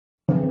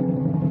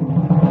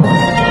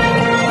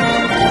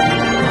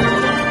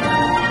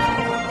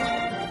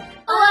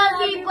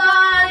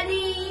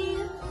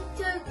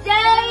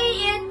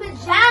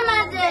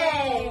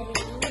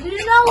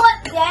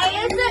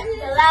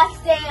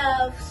last day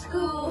of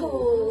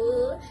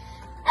school.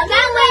 I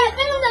can't wait. I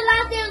think the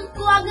last day of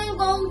school I'm going to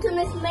go to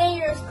Miss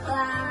Mayer's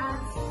class.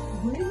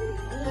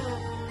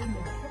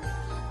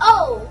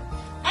 Oh,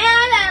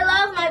 and I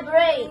love my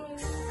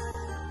brakes.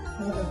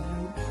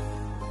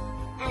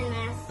 And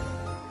math.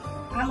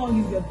 How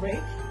long is your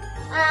break?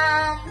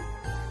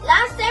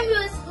 Last time it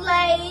was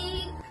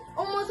like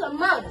almost a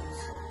month.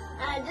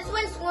 This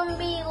one's gonna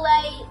be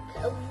like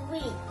a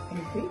week. A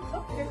week?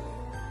 Okay.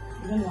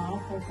 You're gonna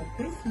want for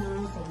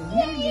Christmas or the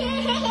New Year.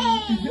 Yay!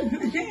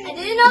 I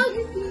didn't know.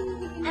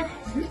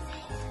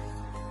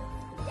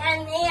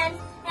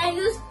 And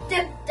use the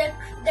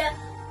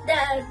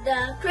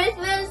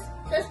Christmas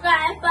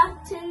subscribe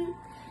button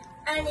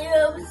and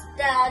use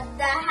the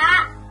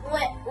hat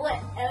with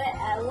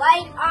a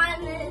light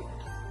on it.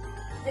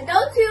 The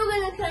those two are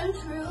gonna come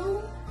true.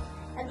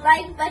 The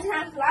like button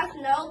and flash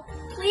note.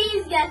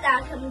 Please get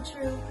that come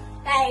true,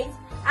 guys.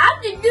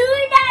 After doing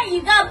that,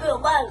 you gotta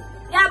put one.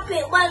 You gotta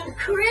put one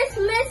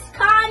Christmas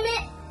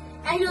comment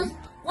and use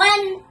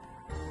 1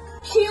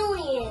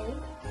 trillion.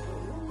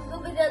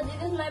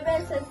 Because my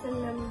best says the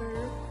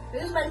number.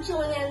 Use 1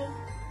 trillion.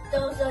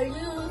 Those are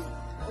used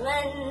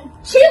 1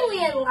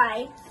 trillion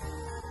likes.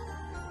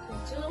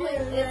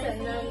 Trillion is a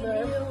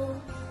number.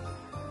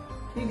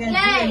 You can do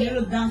a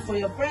little dance for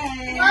your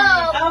friends.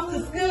 Oh. After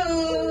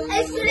school.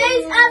 It's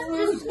today's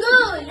after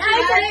school.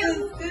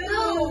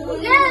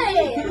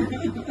 Yay!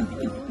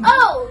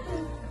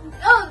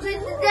 Oh,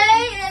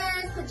 today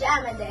is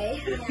pajama day.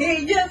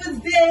 Pajama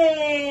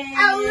day. I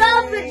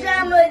love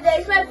pajama day.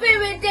 It's my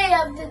favorite day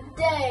of the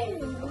day.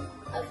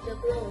 Of the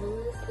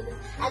clothes.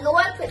 I go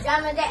on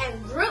pajama day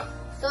and droop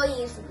so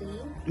easily.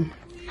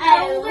 I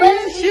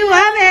wish you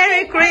a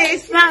Merry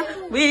Christmas.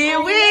 We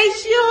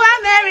wish you a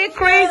Merry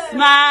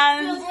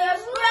Christmas.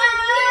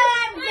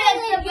 Subscribe, hit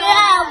the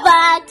bell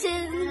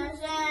button.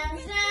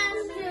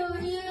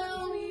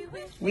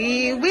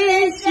 We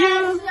wish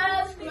you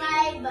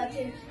Subscribe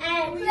button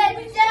and click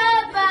the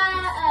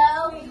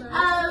bell. I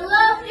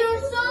love you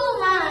so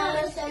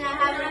much and I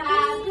have a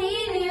happy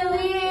new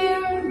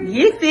year.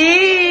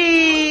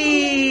 Yippee!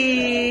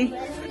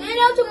 You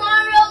know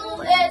tomorrow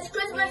is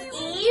Christmas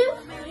Eve?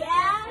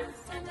 Yeah.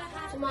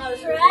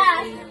 Tomorrow's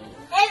trash.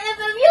 And if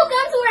you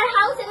come to our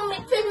house, it'll be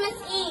Christmas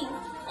Eve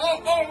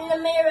in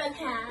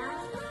America.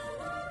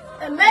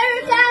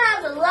 America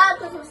has a lot of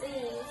Christmas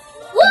Eve.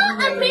 Well,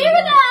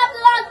 America has a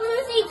lot of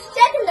Christmas Eve.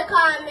 Check in the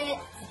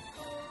comments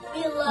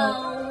below.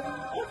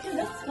 Okay,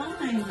 that's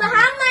fine. But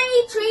how many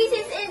trees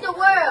is in the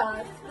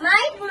world?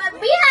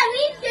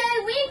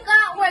 We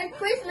got one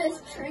Christmas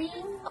tree.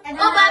 Oh,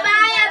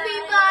 bye-bye,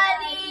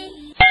 everybody.